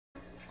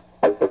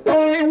Hi,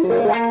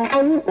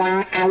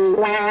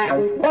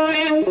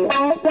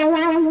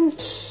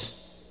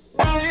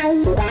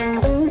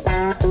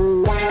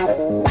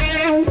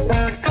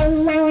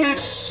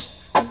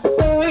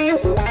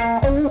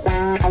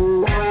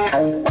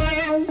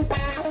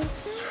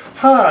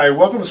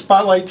 welcome to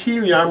Spotlight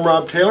TV. I'm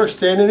Rob Taylor,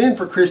 standing in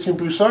for Christian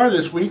Broussard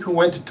this week, who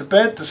went to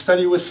Tibet to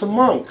study with some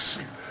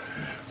monks.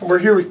 And we're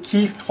here with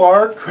Keith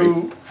Clark,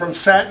 who from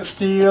Satin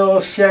Steel,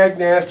 Shag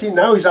Nasty,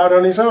 now he's out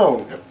on his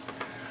own. Yep.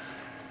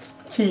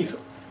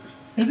 Keith,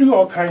 you do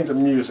all kinds of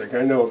music,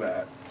 I know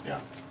that. Yeah.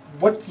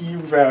 What do you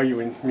value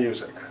in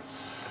music?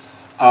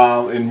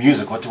 In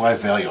music, what do I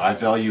value? I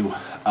value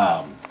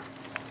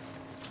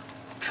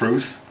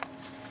truth,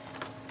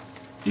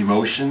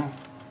 emotion,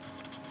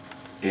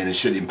 and it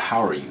should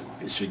empower you.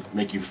 It should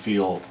make you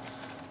feel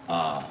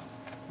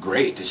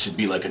great. It should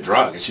be like a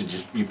drug. It should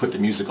just, you put the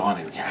music on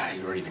and yeah,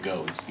 you're ready to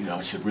go. You know,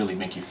 it should really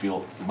make you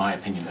feel, in my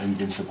opinion,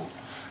 invincible.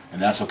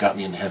 And that's what got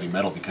me into heavy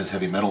metal, because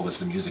heavy metal was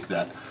the music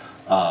that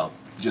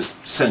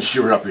just sends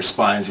shiver up your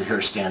spines, your hair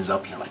stands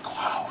up, and you're like,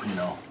 wow, you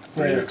know,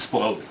 ready to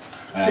explode.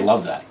 And I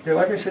love that. Yeah,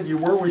 like I said, you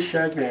were with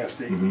Shag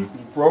Nasty. Mm-hmm.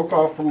 You broke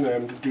off from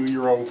them to do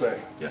your own thing.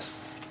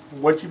 Yes.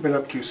 What you been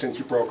up to since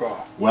you broke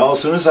off? Well,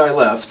 as soon as I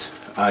left,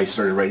 I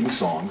started writing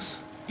songs,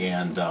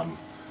 and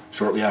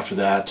shortly after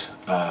that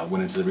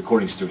went into the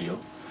recording studio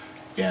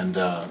and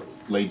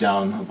laid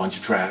down a bunch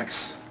of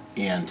tracks,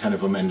 and 10 of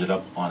them ended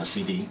up on a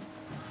CD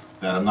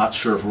that I'm not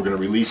sure if we're going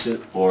to release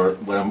it, or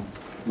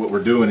what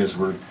we're doing is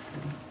we're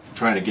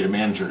trying to get a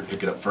manager to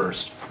pick it up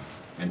first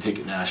and take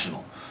it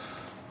national.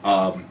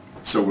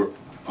 So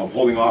I'm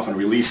holding off on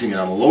releasing it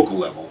on a local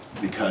level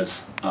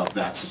because of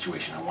that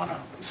situation. I want to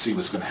see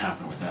what's going to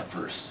happen with that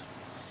first.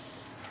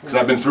 Because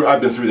I've been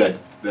through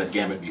that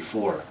gamut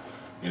before.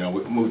 You know,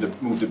 we moved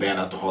the band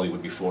out to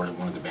Hollywood before,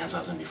 one of the bands I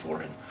was in before,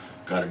 and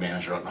got a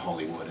manager out in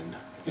Hollywood and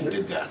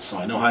did that. So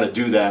I know how to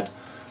do that,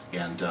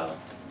 and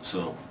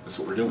so that's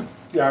what we're doing.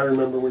 Yeah, I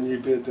remember when you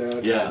did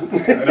that. Yeah,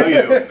 I know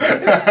you do.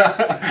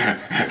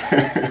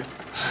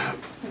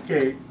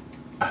 Okay,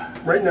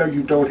 right now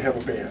you don't have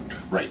a band.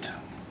 Right.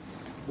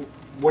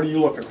 What are you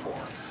looking for?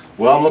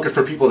 Well, I'm looking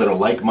for people that are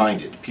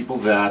like-minded, people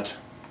that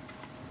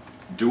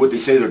do what they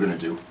say they're going to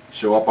do,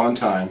 show up on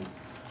time,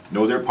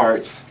 know their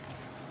parts,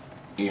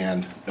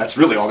 and that's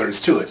really all there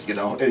is to it, you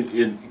know.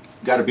 You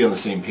got to be on the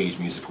same page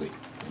musically,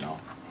 you know.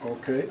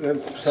 Okay,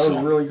 that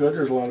sounds really good.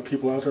 There's a lot of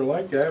people out there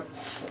like that,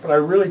 but I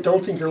really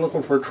don't think you're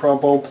looking for a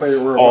trombone player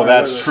or a violinist.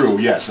 That's true.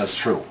 Yes, that's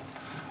true.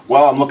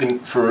 Well, I'm looking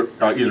for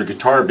either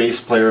guitar or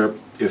bass player.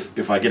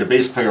 If I get a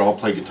bass player, I'll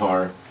play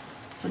guitar.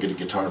 If I get a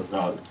guitar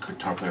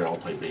player, I'll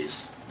play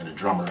bass, and a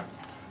drummer,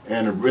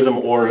 and a rhythm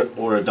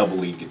or a double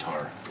lead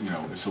guitar. You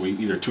know, so we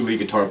either 2 lead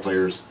guitar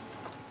players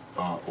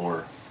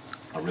or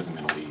a rhythm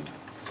and a lead.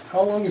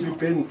 How long have you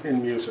been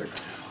in music?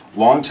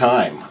 Long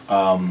time.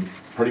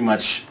 Pretty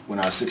much when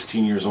I was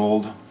 16 years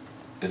old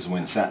is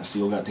when Satin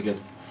Steel got together,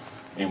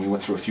 and we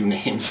went through a few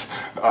names,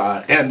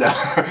 and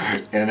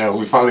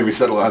we finally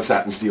settled on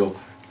Satin Steel,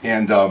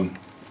 and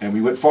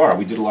we went far.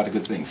 We did a lot of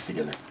good things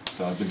together.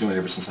 So I've been doing it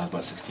ever since I was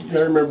about 16 years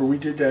old. I remember we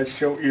did that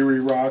show,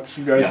 Erie Rocks.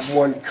 You guys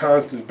won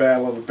constant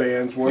battle of the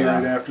bands, one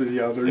right after the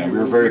other. Yeah, we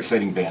were a very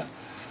exciting band.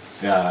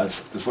 Yeah,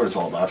 that's what it's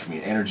all about for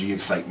me. Energy,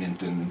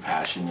 excitement, and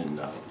passion, and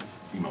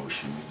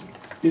emotion.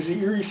 Is the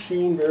Erie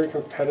scene very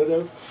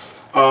competitive?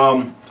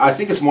 I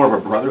think it's more of a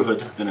brotherhood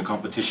than a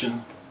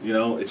competition. You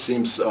know, it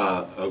seems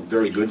a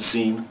very good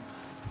scene.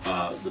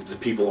 The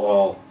people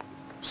all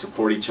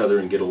support each other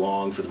and get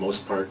along for the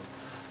most part.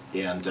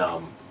 And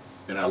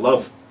I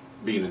love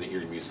being in the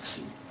Erie music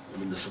scene. I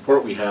mean, the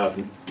support we have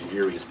in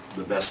Erie is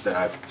the best that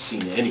I've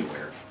seen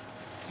anywhere.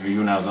 You know,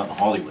 even when I was out in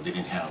Hollywood, they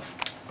didn't have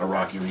a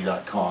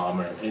rockerie.com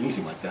or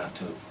anything like that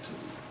to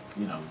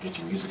you know, get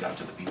your music out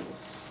to the people.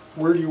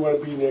 Where do you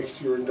want to be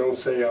next year? And don't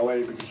say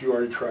LA, because you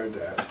already tried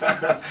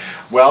that.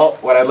 Well,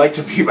 what I'd like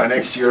to be by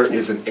next year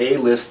is an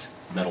A-list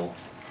metal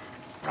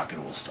rock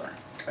and roll star.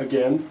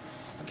 Again?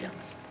 Again.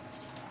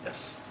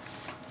 Yes.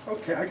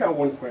 Okay, I got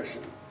one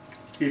question.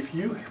 If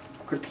you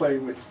could play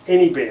with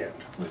any band,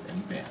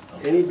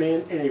 Okay. any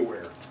band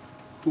anywhere,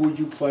 who would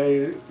you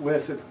play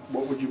with and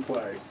what would you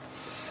play?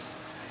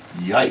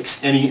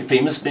 Yikes. Any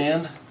famous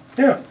band?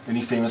 Yeah.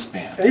 Any famous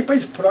band?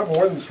 Anybody's put out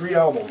more than 3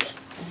 albums.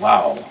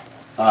 Wow.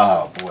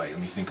 Oh boy, let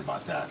me think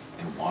about that.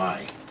 And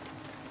why?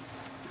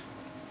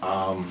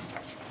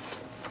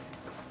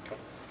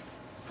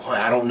 Boy,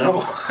 I don't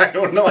know. I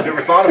don't know. I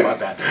never thought about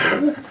that.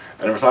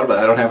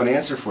 I don't have an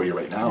answer for you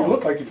right now. You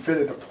look like you'd fit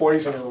into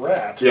Poison or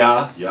Rat.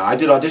 Yeah. I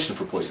did audition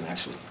for Poison,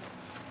 actually.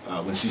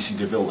 When C.C.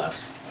 DeVille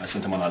left, I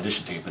sent him an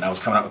audition tape, and I was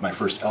coming out with my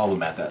first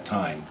album at that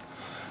time,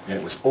 and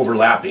it was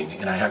overlapping,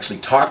 and I actually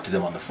talked to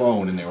them on the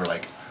phone, and they were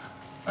like,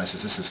 I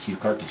said, "This is Keith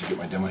Clark, did you get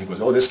my demo?" He goes,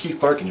 "Oh, this is Keith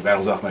Clark," and he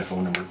rattles off my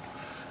phone number.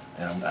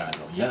 And I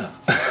go, "Yeah."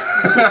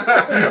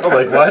 I'm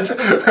like, "What?"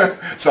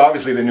 So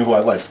obviously they knew who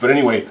I was. But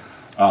anyway,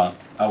 at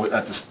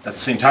the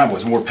same time, I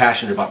was more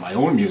passionate about my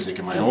own music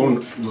and my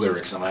own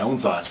lyrics and my own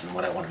thoughts and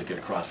what I wanted to get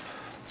across.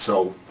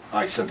 So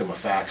I sent them a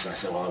fax, and I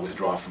said, "Well, I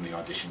withdraw from the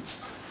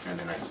auditions." And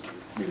then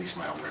release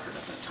my own record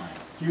at that time.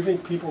 Do you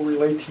think people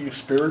relate to you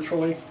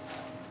spiritually?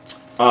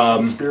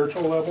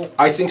 Spiritual level?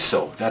 I think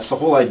so. That's the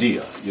whole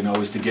idea, you know,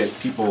 is to get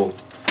people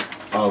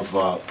of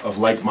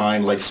like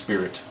mind, like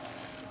spirit,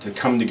 to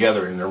come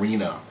together in an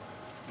arena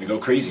and go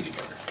crazy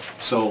together.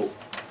 So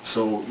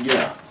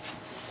yeah.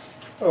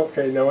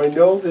 Okay, now I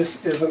know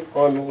this isn't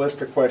on the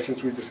list of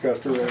questions we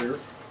discussed earlier.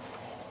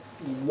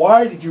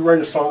 Why did you write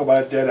a song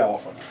about a dead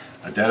elephant?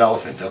 A dead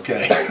elephant,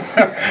 okay.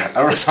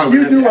 I wrote a song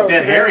about a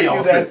dead hairy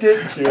elephant.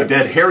 Didn't you? A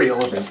dead hairy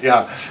elephant,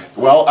 yeah.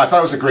 Well, I thought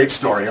it was a great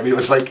story. I mean,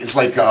 it's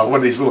like one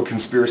of these little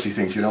conspiracy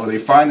things, you know. They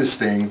find this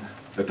thing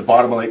at the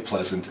bottom of Lake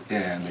Pleasant,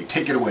 and they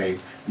take it away.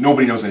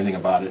 Nobody knows anything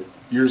about it.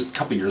 A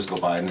couple years go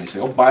by, and they say,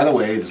 oh, by the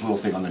way, this little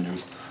thing on the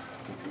news,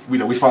 we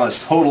found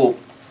this total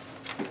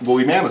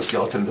woolly mammoth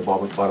skeleton at the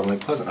bottom of Lake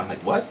Pleasant. I'm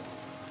like, what?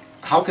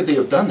 How could they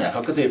have done that?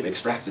 How could they have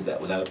extracted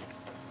that without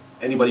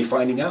anybody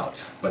finding out?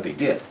 But they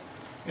did.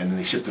 And then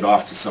they shipped it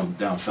off to some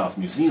down south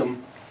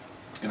museum,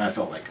 and I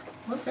felt like,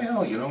 what the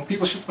hell, you know,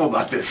 people should know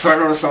about this. So I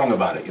wrote a song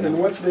about it, you know. And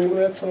what's the name of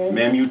that song?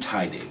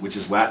 Mamutidae, which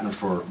is Latin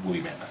for woolly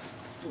mammoth.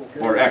 Okay.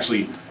 Or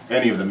actually,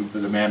 any of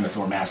the mammoth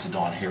or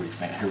mastodon hairy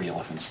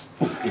elephants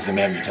is a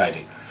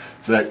Mamutidae.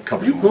 So that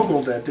covers You them all.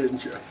 Googled that,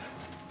 didn't you?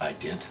 I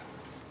did.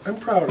 I'm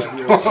proud of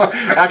you.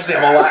 Actually,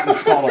 I'm a Latin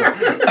scholar.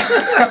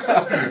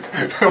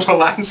 I'm a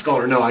Latin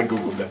scholar. No, I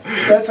Googled that.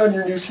 That's on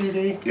your new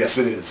CD? Yes,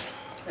 it is.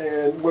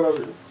 And what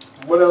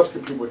else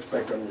can people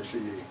expect on your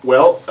CD?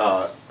 Well,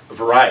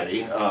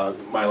 variety.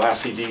 My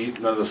last CD,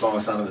 none of the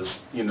songs sounded the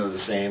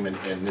same,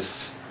 and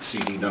this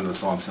CD, none of the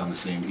songs sound the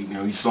same. You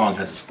know, each song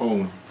has its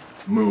own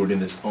mood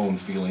and its own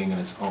feeling and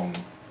its own.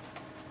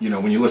 You know,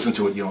 when you listen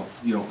to it, you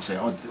don't say,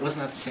 "Oh,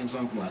 wasn't that the same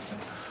song from last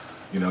time?"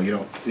 You know, you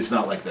don't. It's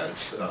not like that.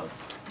 It's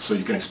so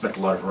you can expect a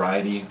lot of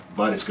variety,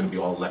 but it's going to be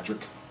all electric,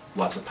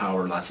 lots of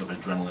power, lots of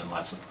adrenaline,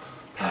 lots of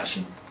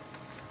passion,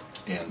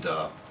 and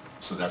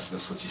so that's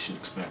what you should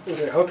expect.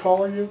 Okay, how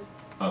tall are you?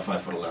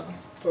 5'11".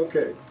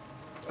 Okay.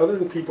 Other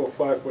than people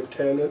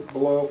 5'10" and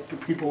below, do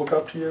people look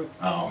up to you?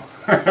 Oh.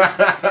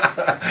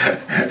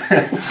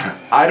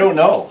 I don't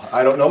know.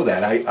 I don't know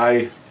that.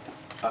 I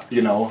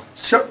you know.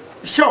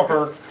 Show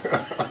her.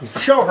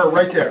 Show her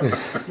right there.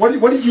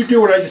 What did you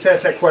do when I just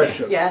asked that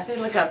question? Yeah, they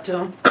look up to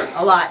him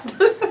a lot.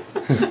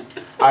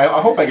 I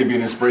hope I can be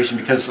an inspiration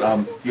because,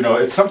 you know,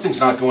 if something's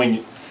not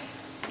going,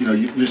 you know,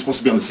 you're supposed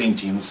to be on the same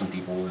team with some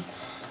people.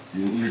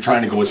 You're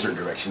trying to go a certain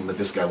direction, but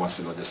this guy wants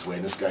to go this way,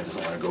 and this guy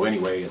doesn't want to go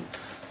anyway.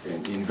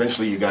 And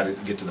eventually you got to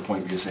get to the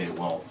point where you say,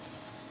 well,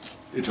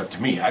 it's up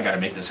to me. I got to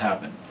make this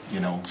happen, you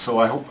know. So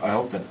I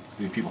hope that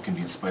people can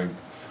be inspired,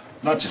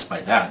 not just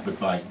by that, but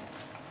by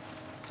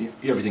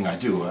everything I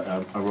do.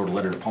 I wrote a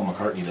letter to Paul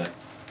McCartney that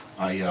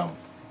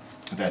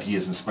that he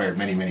has inspired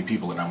many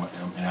people, and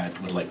I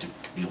would like to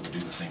be able to do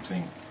the same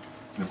thing.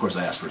 And of course,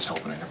 I asked for his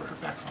help, and I never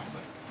heard back from him.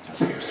 But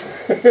that's another story.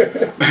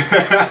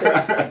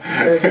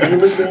 As a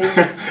human being?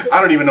 I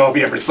don't even know if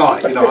he ever saw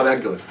it. You know how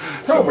that goes.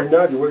 Probably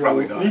not. You would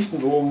probably have at not. least a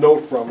little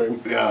note from him.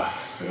 Yeah.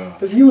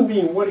 As a human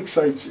being, what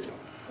excites you,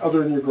 other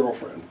than your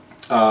girlfriend?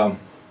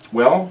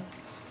 Well,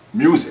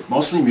 music.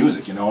 Mostly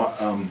music, you know.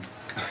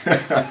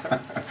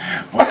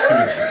 Mostly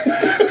music.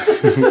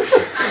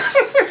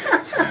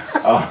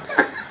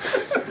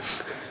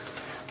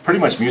 Pretty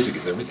much music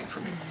is everything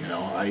for me, you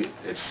know.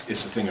 It's the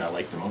thing I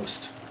like the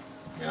most.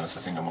 You know, it's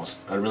the thing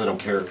I really don't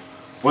care.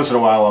 Once in a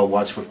while I'll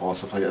watch football and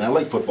stuff like that. And I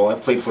like football. I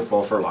played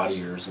football for a lot of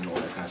years and all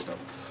that kind of stuff.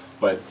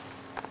 But,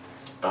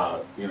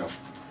 you know,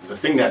 the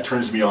thing that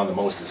turns me on the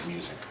most is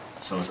music.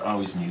 So it's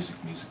always music.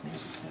 You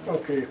know?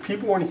 Okay, if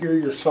people want to hear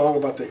your song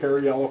about the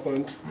hairy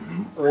elephant,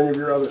 or any of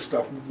your other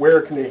stuff,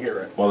 where can they hear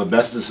it? Well, the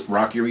best is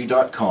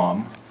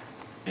rockerie.com,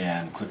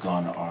 and click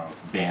on our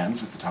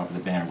bands at the top of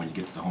the banner when you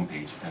get to the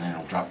homepage, and then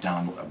it'll drop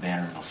down a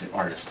banner and it'll say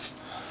artists.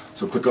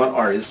 So click on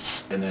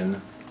artists, and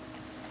then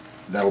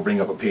that'll bring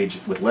up a page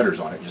with letters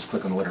on it. Just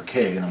click on the letter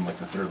K, and I'm like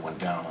the third one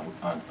down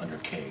under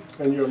K.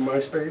 And you have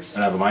MySpace?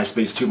 And I have a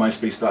MySpace too,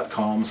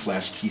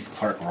 myspace.com/Keith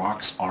Clark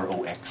Rocks,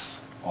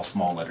 ROX, all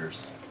small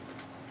letters.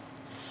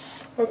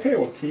 Okay,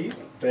 well, Keith,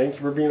 thank you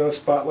for being on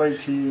Spotlight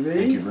TV.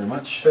 Thank you very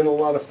much. It's been a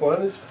lot of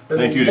fun. It's been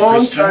Thank you a to long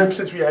Christian. time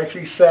since we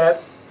actually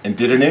sat. And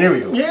did an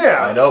interview.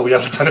 Yeah. I know, we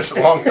haven't done this in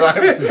a long time.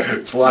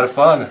 It's a lot of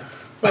fun.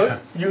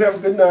 Well, you have a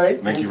good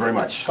night. Thank you very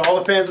much. To all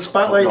the fans of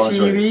Spotlight Hope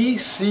you all TV,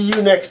 see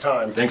you next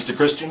time. Thanks to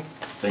Christian.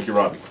 Thank you,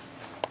 Robbie.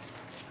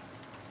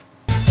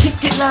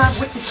 Kick it live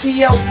with the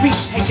CLB.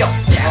 Hey yo,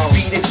 that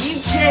be the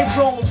DJ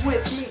rolling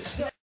with me.